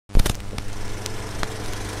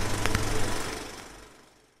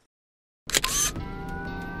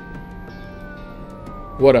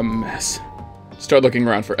What a mess. Start looking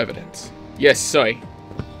around for evidence. Yes, sir.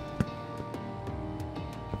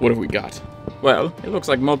 What have we got? Well, it looks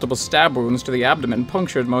like multiple stab wounds to the abdomen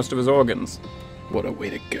punctured most of his organs. What a way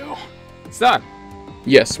to go. Sir,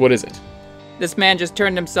 Yes, what is it? this man just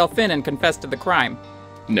turned himself in and confessed to the crime.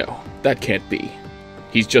 No, that can't be.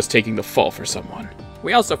 He's just taking the fall for someone.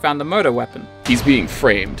 We also found the murder weapon. He's being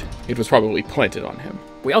framed. It was probably planted on him.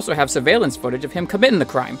 We also have surveillance footage of him committing the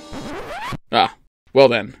crime. Ah, well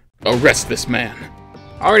then, arrest this man.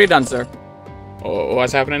 Already done, sir. Oh,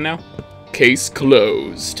 what's happening now? Case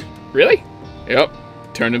closed. Really? Yep,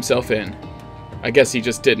 turned himself in. I guess he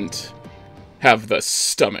just didn't have the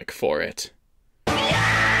stomach for it.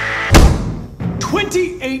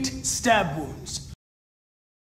 28 stab wounds.